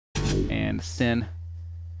and Sin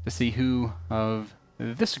to see who of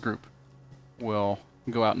this group will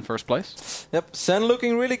go out in first place. Yep, Sen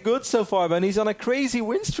looking really good so far, man. He's on a crazy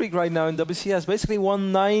win streak right now in WCS. Basically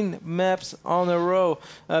won 9 maps on a row.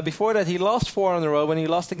 Before that, he lost 4 on a row when he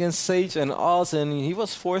lost against Sage and Oz, and he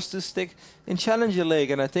was forced to stick in Challenger League.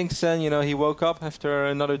 And I think Sen, you know, he woke up after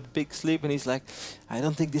another big sleep, and he's like, I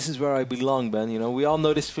don't think this is where I belong, man. You know, we all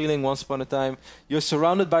know this feeling once upon a time. You're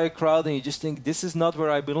surrounded by a crowd, and you just think, this is not where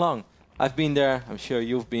I belong. I've been there. I'm sure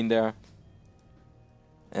you've been there.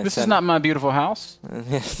 And this is not my beautiful house.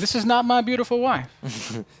 This is not my beautiful wife.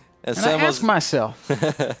 and I ask myself,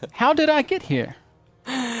 how did I get here?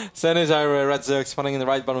 Sen is our red Zerg spawning in the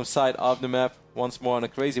right bottom side of the map. Once more on a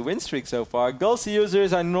crazy win streak so far. Goswser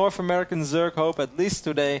is our North American Zerg hope, at least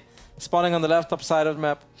today. Spawning on the left top side of the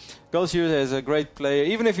map. Goswser is a great player.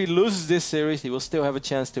 Even if he loses this series, he will still have a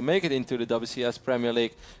chance to make it into the WCS Premier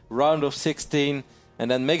League round of 16. And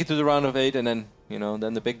then make it to the round of 8, and then, you know,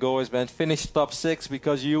 then the big goal is, man, finish top 6,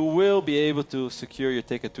 because you will be able to secure your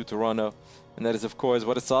ticket to Toronto. And that is, of course,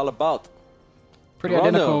 what it's all about. Pretty Toronto,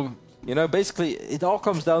 identical. You know, basically, it all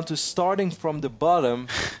comes down to starting from the bottom,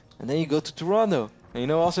 and then you go to Toronto. And you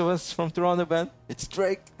know also what's from Toronto, Ben? It's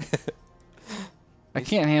Drake. I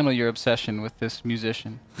can't handle your obsession with this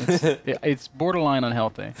musician. It's borderline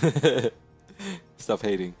unhealthy. Stop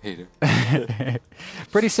hating, hater.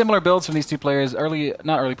 Pretty similar builds from these two players.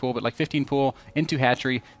 Not early pool, but like 15 pool into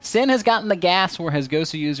hatchery. Sin has gotten the gas, whereas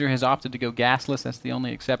Goswser has opted to go gasless. That's the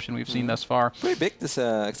only exception we've seen thus far. Pretty big, this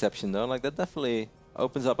exception, though. Like, that definitely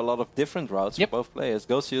opens up a lot of different routes for both players.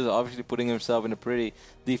 Goswser is obviously putting himself in a pretty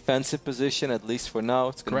defensive position, at least for now.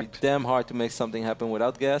 It's going to be damn hard to make something happen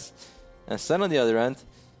without gas. And Sen on the other end,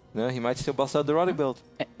 you know, he might still bust out the Roddy build.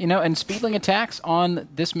 You know, and speedling attacks on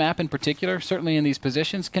this map in particular, certainly in these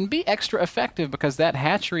positions, can be extra effective because that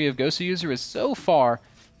hatchery of Goswser is so far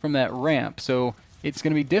from that ramp. So it's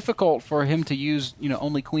going to be difficult for him to use, you know,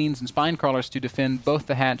 only queens and spine crawlers to defend both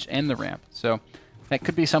the hatch and the ramp. So that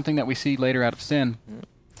could be something that we see later out of Sin.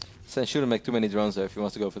 Sen shouldn't make too many drones though if he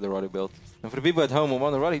wants to go for the Roddy build. And for the people at home who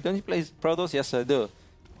want the Roddy, don't you play Protoss? Yes, I do.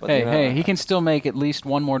 But hey, you know, hey, he can still make at least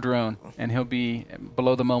one more drone, and he'll be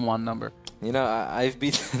below the Momon number. You know, I've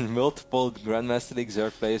beaten multiple Grandmaster League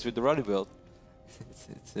Zerg players with the Roddy build.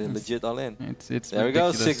 It's legit all in. It's there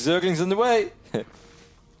ridiculous. We go, 6 Zerglings on the way. How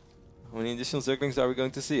many additional Zerglings are we going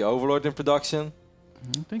to see? Overlord in production.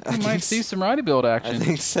 I think we might see some Roddy build action. I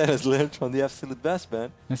think Sen has learned from the absolute best,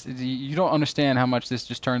 man. You don't understand how much this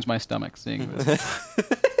just turns my stomach seeing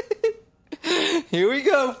this. Here we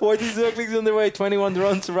go, 40 Zerglings on the way, 21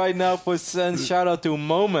 drones right now for Sen. Shout out to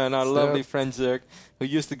Moman, our lovely friend Zerg, who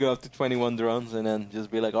used to go up to 21 drones and then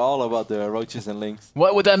just be like all about the roaches and links.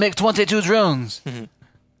 What would that make 22 drones?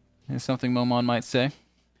 Is something Momon might say.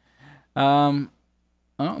 Oh,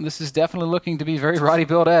 this is definitely looking to be very Roddy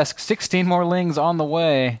build-esque. 16 more lings on the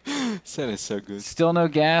way. Sen is so good. Still no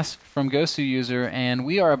gas from Goswser, and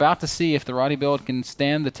we are about to see if the Roddy build can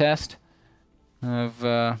stand the test of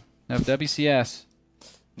WCS.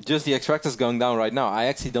 Just the extractors going down right now. I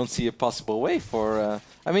actually don't see a possible way for...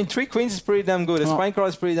 I mean, 3 queens is pretty damn good. A spine crawler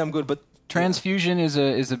is pretty damn good, but... Transfusion is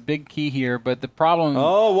a big key here, but the problem...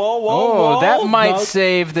 Oh, whoa, that might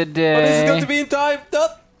save the day. But is it going to be in time?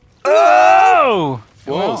 Oh!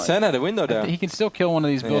 Whoa, well, Sen had a window there. He can still kill one of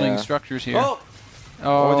these building structures here. Oh!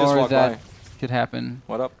 Or just walk that by. could happen.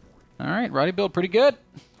 What up? All right, Roddy build pretty good.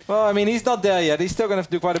 Well, I mean, he's not there yet. He's still going to have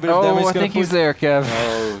to do quite a bit of damage. I think he's there, Kev.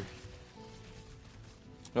 Oh.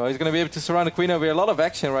 Well, he's going to be able to surround the queen over here. A lot of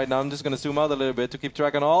action right now. I'm just going to zoom out a little bit to keep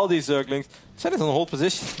track on all these Zerglings. Sen is on hold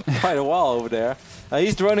position quite a while over there.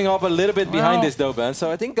 He's droning up a little bit behind this, though, Ben. So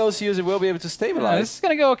I think Goswser will be able to stabilize. This is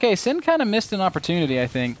going to go okay. Sin kind of missed an opportunity, I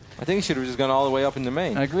think. I think he should have just gone all the way up in the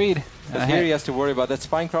main. Agreed. But here he has to worry about that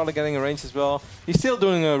spine crawler getting a range as well. He's still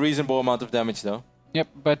doing a reasonable amount of damage, though. Yep,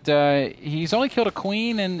 but he's only killed a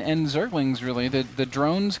queen and Zerglings, really. The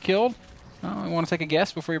drones killed. Oh, you want to take a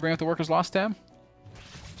guess before you bring up the Workers Lost tab?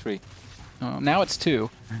 3. Now it's 2.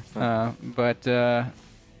 But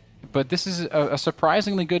this is a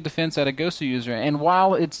surprisingly good defense out of Goswser. And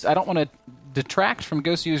while I don't want to detract from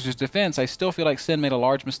Goswser's defense, I still feel like Sin made a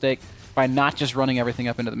large mistake by not just running everything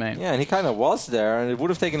up into the main. Yeah, and he kind of was there, and it would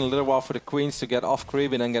have taken a little while for the queens to get off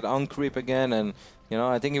creep and then get on creep again. And you know,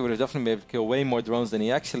 I think he would have definitely been able to kill way more drones than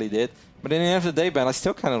he actually did. But in the end of the day, Ben, I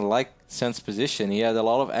still kind of like Sen's position. He had a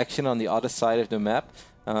lot of action on the other side of the map.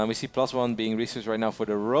 We see +1 being researched right now for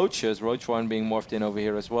the roaches. Roach 1 being morphed in over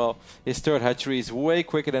here as well. His third hatchery is way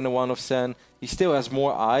quicker than the one of Sen. He still has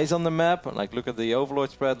more eyes on the map. Like, look at the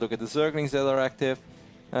Overlord spread. Look at the Zerglings that are active.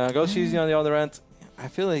 Goswser on the other end. I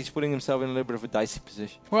feel like he's putting himself in a little bit of a dicey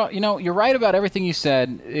position. Well, you know, you're right about everything you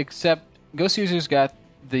said, except Goswser's got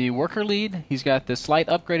the worker lead, he's got the slight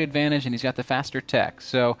upgrade advantage, and he's got the faster tech.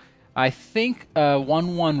 So I think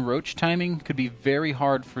 1-1 roach timing could be very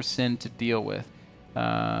hard for Sin to deal with.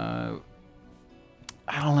 I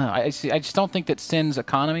don't know. I just don't think that Sin's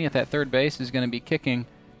economy at that third base is going to be kicking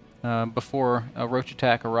before a roach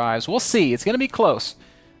attack arrives. We'll see. It's going to be close.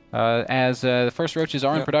 As the first roaches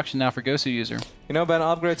are in production now for Goswser. You know, Ben,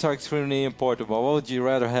 upgrades are extremely important, but what would you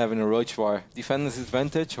rather have in a roach war? Defender's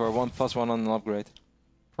advantage or 1+1 on an upgrade?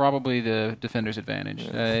 Probably the defender's advantage.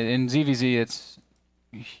 In ZVZ, it's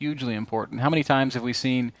hugely important. How many times have we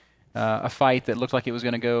seen a fight that looked like it was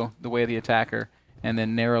going to go the way of the attacker, and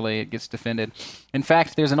then narrowly it gets defended? In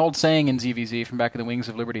fact, there's an old saying in ZVZ from back in the Wings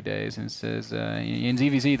of Liberty days, and it says, in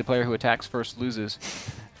ZVZ, the player who attacks first loses.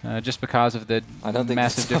 Just because of the I don't think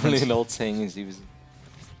massive it's difference. only an old saying in ZVZ.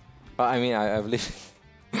 But I mean, I believe,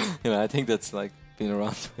 you know, I think that's like been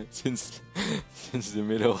around since the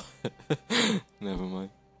middle. Never mind.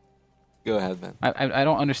 Go ahead, man. I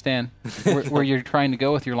don't understand where you're trying to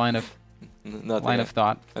go with your line of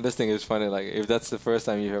thought. I just think it's funny, like if that's the first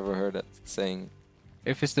time you've ever heard that saying.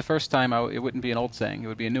 If it's the first time, it wouldn't be an old saying. It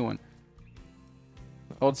would be a new one.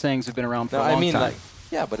 Old sayings have been around for a long time. Like,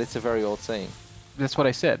 yeah, but it's a very old saying. That's what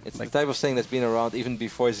I said. It's like the type of saying that's been around even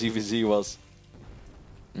before ZVZ was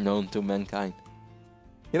known to mankind.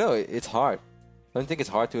 You know, it's hard. Don't you think it's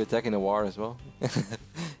hard to attack in a war as well?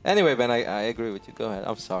 Anyway, Ben, I agree with you. Go ahead.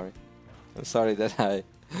 I'm sorry. I'm sorry that I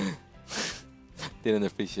didn't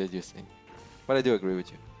appreciate your saying. But I do agree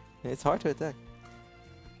with you. It's hard to attack.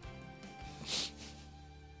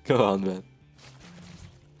 Go on, Ben.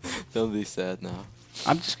 Don't be sad now.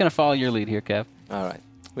 I'm just going to follow your lead here, Kev. All right.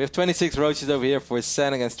 We have 26 roaches over here for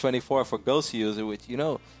Sen against 24 for Goswser, which, you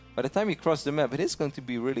know, by the time you cross the map, it is going to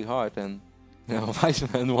be really hard. And, you know,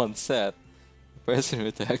 Weissman once said, the person who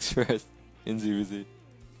attacks first in ZVZ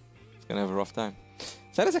is going to have a rough time.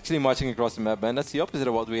 Sen is actually marching across the map, and that's the opposite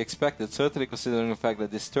of what we expected, certainly considering the fact that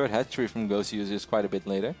this third hatchery from Goswser is quite a bit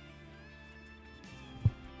later.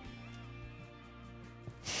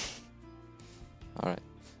 All right.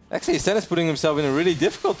 Actually, Sen is putting himself in a really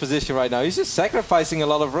difficult position right now. He's just sacrificing a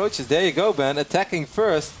lot of roaches. There you go, Ben, attacking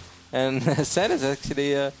first. And Sen is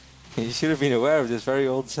actually, he should have been aware of this very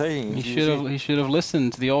old saying. He should have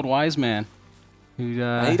listened to the old wise man. He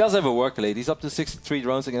does have a worker lead. He's up to 63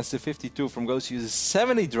 drones against the 52 from Goswser.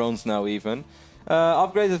 70 drones now even.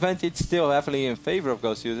 Upgrade advantage still heavily in favor of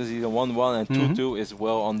Goswser. He's a 1-1 and 2-2 is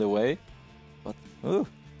well on the way. But,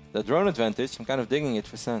 the drone advantage, I'm kind of digging it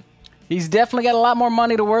for Sen. He's definitely got a lot more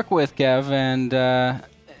money to work with, Kev, and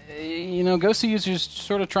you know, Goswser's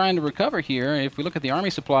sort of trying to recover here. If we look at the army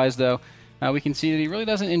supplies, though, we can see that he really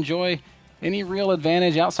doesn't enjoy any real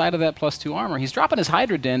advantage outside of that +2 armor. He's dropping his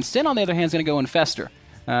Hydra Den. Sin, on the other hand, is going to go Infester.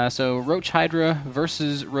 So Roach Hydra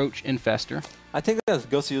versus Roach Infester. I think that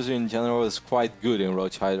Goswser in general is quite good in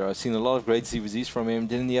Roach Hydra. I've seen a lot of great ZVZs from him.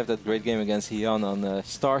 Didn't he have that great game against Hyun on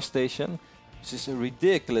Star Station? It's just a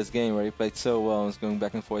ridiculous game where he played so well and was going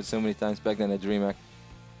back and forth so many times back then at DreamHack.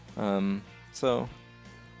 I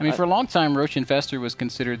mean, for a long time, Roach Infester was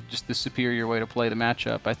considered just the superior way to play the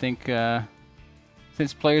matchup. I think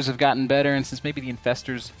since players have gotten better and since maybe the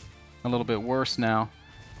Infester's a little bit worse now,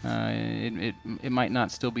 it might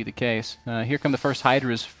not still be the case. Here come the first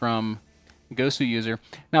Hydras from Goswser.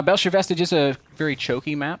 Now, Belcher Vestige is a very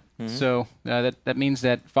choky map, so that means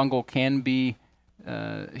that Fungal can be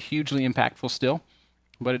hugely impactful still,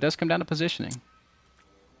 but it does come down to positioning.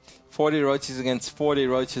 40 roaches against 40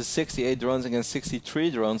 roaches, 68 drones against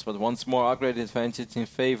 63 drones, but once more upgrade advantage in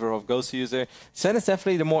favor of Goswser. Sen is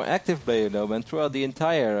definitely the more active player though, and throughout the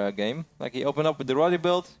entire game. Like he opened up with the Roddy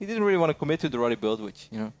build. He didn't really want to commit to the Roddy build, which,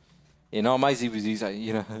 you know, in all my ZVZs,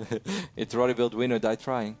 you know, it's Roddy build win or die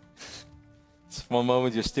trying. It's one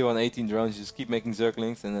moment you're still on 18 drones, you just keep making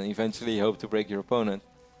circlings, and then eventually you hope to break your opponent.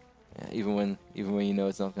 Even when you know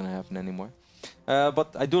it's not going to happen anymore.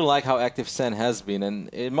 But I do like how active Sen has been, and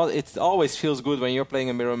it always feels good when you're playing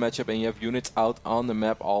a mirror matchup and you have units out on the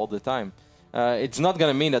map all the time. It's not going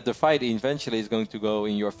to mean that the fight eventually is going to go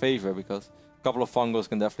in your favor, because a couple of fungals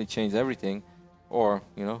can definitely change everything, or,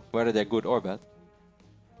 you know, whether they're good or bad.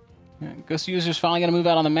 Yeah, Goswser's finally going to move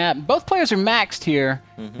out on the map. Both players are maxed here,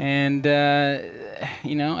 and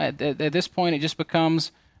you know, at this point it just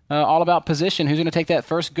becomes all about position. Who's going to take that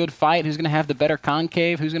first good fight? Who's going to have the better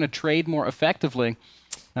concave? Who's going to trade more effectively?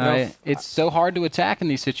 It's so hard to attack in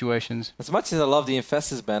these situations. As much as I love the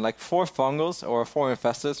Infestors ban, like 4 fungals or 4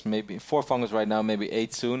 Infestors, maybe 4 fungals right now, maybe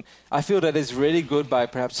 8 soon, I feel that it's really good by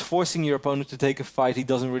perhaps forcing your opponent to take a fight he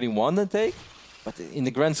doesn't really want to take. But in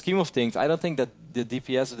the grand scheme of things, I don't think that the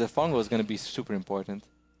DPS of the fungal is going to be super important.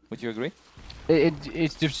 Would you agree? It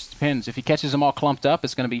just depends. If he catches them all clumped up,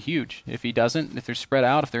 it's going to be huge. If he doesn't, if they're spread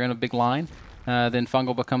out, if they're in a big line, then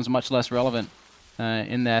fungal becomes much less relevant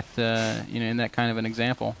in that in that kind of an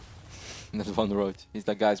example. That's on the road. He's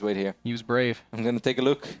like, guys, wait here. He was brave. I'm going to take a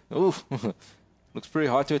look. Ooh, looks pretty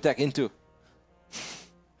hard to attack into.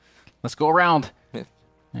 Let's go around. Yeah.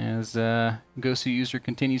 As Goswser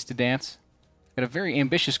continues to dance. Got a very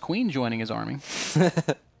ambitious queen joining his army.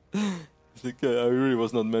 I really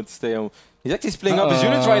was not meant to stay home. He's actually splitting up his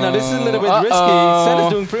units right now. This is a little bit risky. Sen is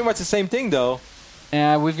doing pretty much the same thing, though.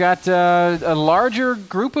 We've got a larger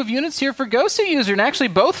group of units here for Goswser, and actually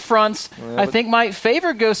both fronts, I think, might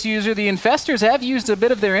favor Goswser. The Infestors have used a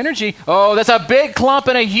bit of their energy. Oh, that's a big clump,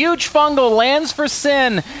 and a huge fungal lands for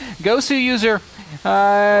Sen. Goswser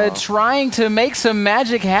trying to make some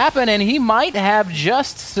magic happen, and he might have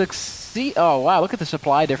just succeeded. Oh, wow, look at the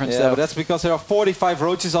supply difference, Yeah, though. but that's because there are 45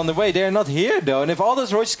 roaches on the way. They're not here, though. And if all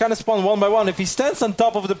those roaches kind of spawn one by one, if he stands on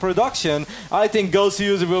top of the production, I think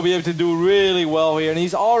Goswser will be able to do really well here. And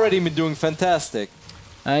he's already been doing fantastic.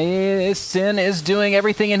 Sen is doing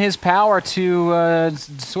everything in his power to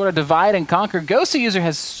sort of divide and conquer. Goswser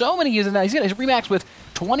has so many users now. He's got his remax with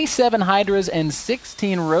 27 Hydras and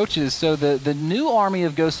 16 Roaches. So the new army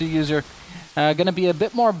of Goswser going to be a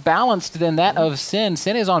bit more balanced than that of Sen.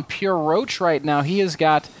 Sen is on pure Roach right now. He has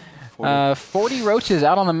got 40 Roaches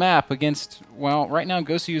out on the map against, well, right now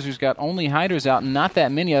Goswser's got only Hydras out, and not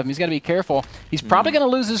that many of them. He's got to be careful. He's probably going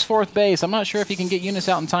to lose his 4th base. I'm not sure if he can get units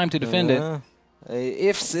out in time to defend it.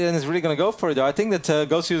 If Sen is really going to go for it, though, I think that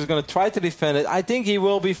Goswser is going to try to defend it. I think he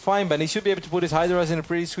will be fine, but he should be able to put his Hydras in a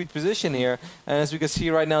pretty sweet position here. And as we can see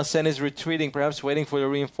right now, Sen is retreating, perhaps waiting for the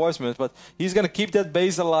reinforcements. But he's going to keep that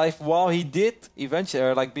base alive while he did eventually,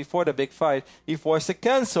 or like before the big fight, he forced a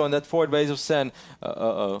cancel on that 4th base of Sen.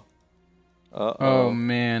 Uh-oh. Uh-oh. Oh,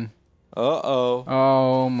 man. Uh-oh.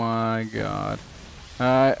 Oh, my God.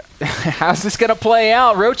 How's this going to play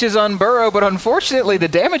out? Roaches unburrow, but unfortunately the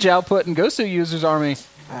damage output in Goswser's army.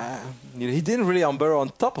 He didn't really unburrow on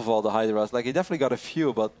top of all the Hydras. Like, he definitely got a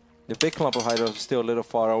few, but the big clump of Hydras is still a little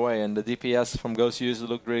far away, and the DPS from Goswser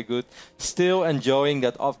looked really good. Still enjoying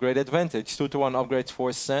that upgrade advantage. 2-to-1 upgrades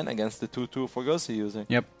for Sen against the 2-2 for Goswser.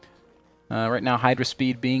 Yep. Right now, Hydra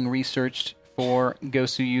speed being researched for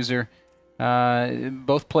Goswser.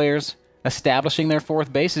 Both players establishing their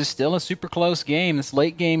 4th base is still a super close game. This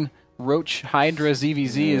late game Roach Hydra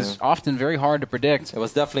ZVZ is often very hard to predict. It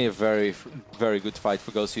was definitely a very, very good fight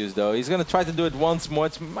for Goswser, though. He's going to try to do it once more.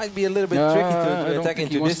 It might be a little bit tricky to attack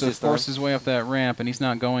into this time. He wants to force his way up that ramp, and he's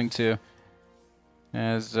not going to.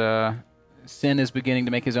 As Sen is beginning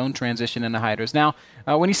to make his own transition into Hydras. Now,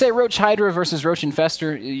 when you say Roach Hydra versus Roach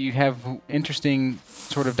Infestor, you have interesting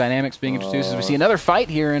sort of dynamics being introduced. As we see another fight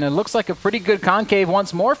here, and it looks like a pretty good concave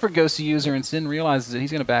once more for Goswser, and Sen realizes that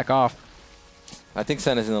he's going to back off. I think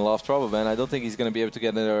Sen is in a lot of trouble, man. I don't think he's going to be able to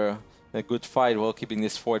get a good fight while keeping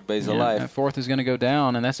this 4th base alive. That 4th is going to go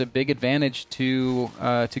down, and that's a big advantage to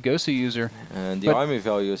Goswser. And the army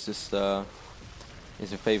value is just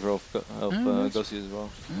is in favor of Goswser as well.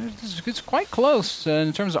 It's quite close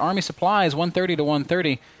in terms of army supplies, 130 to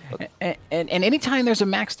 130. And anytime there's a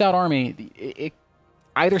maxed out army,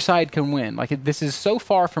 either side can win. Like, this is so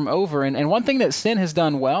far from over. And one thing that Sen has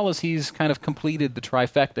done well is he's kind of completed the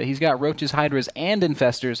trifecta. He's got Roaches, Hydras, and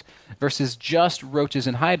Infestors versus just Roaches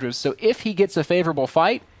and Hydras. So if he gets a favorable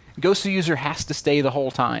fight, Goswser has to stay the whole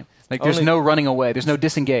time. Like, there's no running away. There's no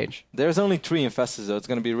disengage. There's only 3 Infestors, though. It's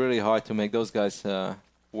going to be really hard to make those guys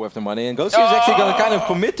worth the money. And Goswser is actually going to kind of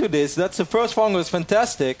commit to this. That's the first fungal. It's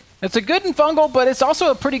fantastic. It's a good fungal, but it's also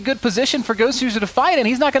a pretty good position for Goswser to fight, and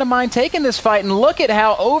he's not going to mind taking this fight. And look at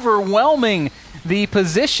how overwhelming the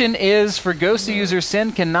position is for Goswser.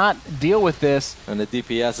 Sen cannot deal with this. And the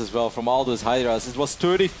DPS as well from all those Hydras. It was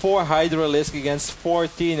 34 Hydra Lisk against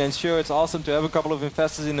 14. And sure, it's awesome to have a couple of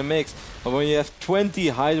Infestors in the mix. But when you have 20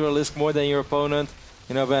 Hydra Lisk more than your opponent,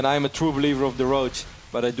 you know, Ben, I'm a true believer of the Roach.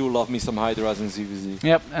 But I do love me some Hydras in ZVZ.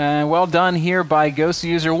 Yep, well done here by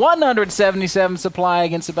Goswser. 177 supply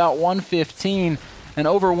against about 115. An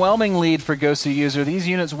overwhelming lead for Goswser. These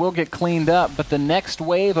units will get cleaned up, but the next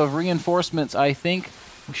wave of reinforcements, I think,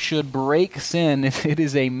 should break Sen. It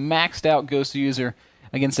is a maxed out Goswser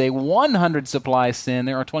against a 100 supply Sen.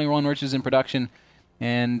 There are 21 Roaches in production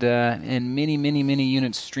and many, many, many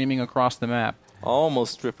units streaming across the map.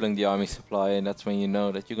 Almost tripling the army supply, and that's when you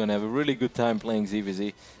know that you're going to have a really good time playing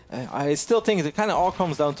ZVZ. I still think it kind of all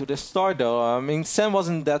comes down to the start, though. I mean, Sen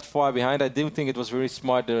wasn't that far behind. I do think it was very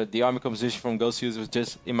smart. The army composition from Goswser was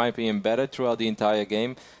just, in my opinion, better throughout the entire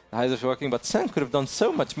game. The Hydras working, but Sen could have done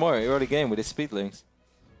so much more early game with his speedlings.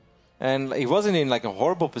 And he wasn't in like a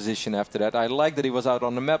horrible position after that. I like that he was out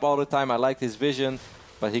on the map all the time. I liked his vision,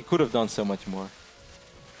 but he could have done so much more.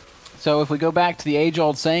 So if we go back to the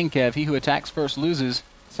age-old saying, Kev, he who attacks first loses.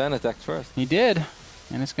 Sen attacked first. He did,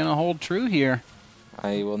 and it's going to hold true here.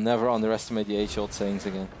 I will never underestimate the age-old sayings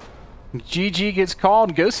again. GG gets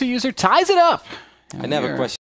called. Goswser ties it up. I never question